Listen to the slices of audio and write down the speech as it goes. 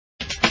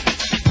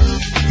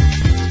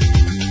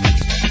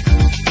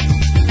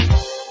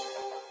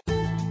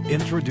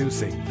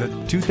Introducing the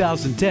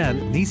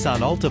 2010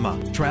 Nissan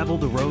Altima. Travel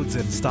the roads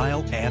in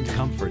style and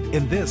comfort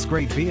in this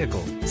great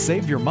vehicle.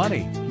 Save your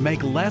money.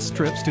 Make less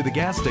trips to the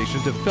gas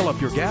station to fill up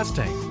your gas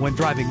tank when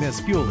driving this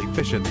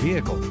fuel-efficient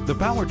vehicle. The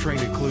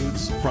powertrain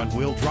includes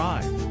front-wheel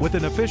drive with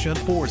an efficient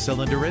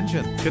 4-cylinder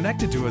engine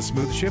connected to a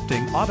smooth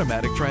shifting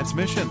automatic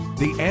transmission.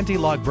 The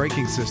anti-lock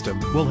braking system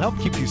will help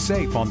keep you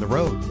safe on the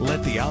road.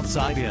 Let the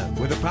outside in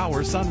with a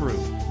power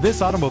sunroof.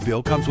 This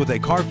automobile comes with a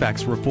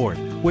Carfax report,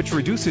 which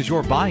reduces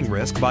your buying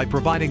risk by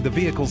providing the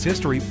vehicle's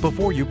history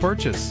before you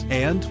purchase.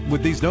 And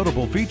with these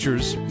notable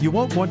features, you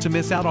won't want to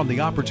miss out on the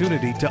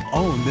opportunity to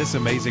own this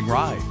amazing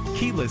ride.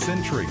 Keyless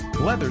entry,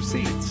 leather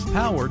seats,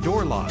 power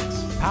door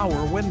locks,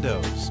 power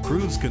windows,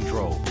 cruise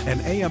control, an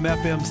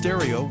AM/FM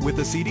stereo with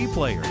a CD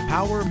player,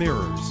 power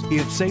mirrors.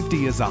 If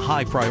safety is a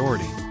high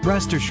priority,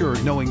 rest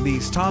assured knowing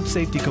these top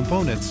safety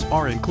components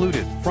are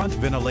included: front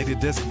ventilated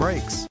disc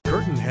brakes,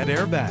 curtain head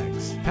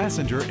airbags,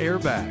 passenger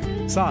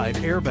airbag, side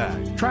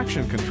airbag,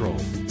 traction control,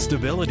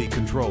 stability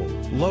control,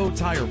 low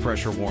tire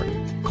pressure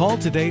warning. Call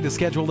today to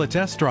schedule a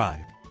test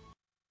drive.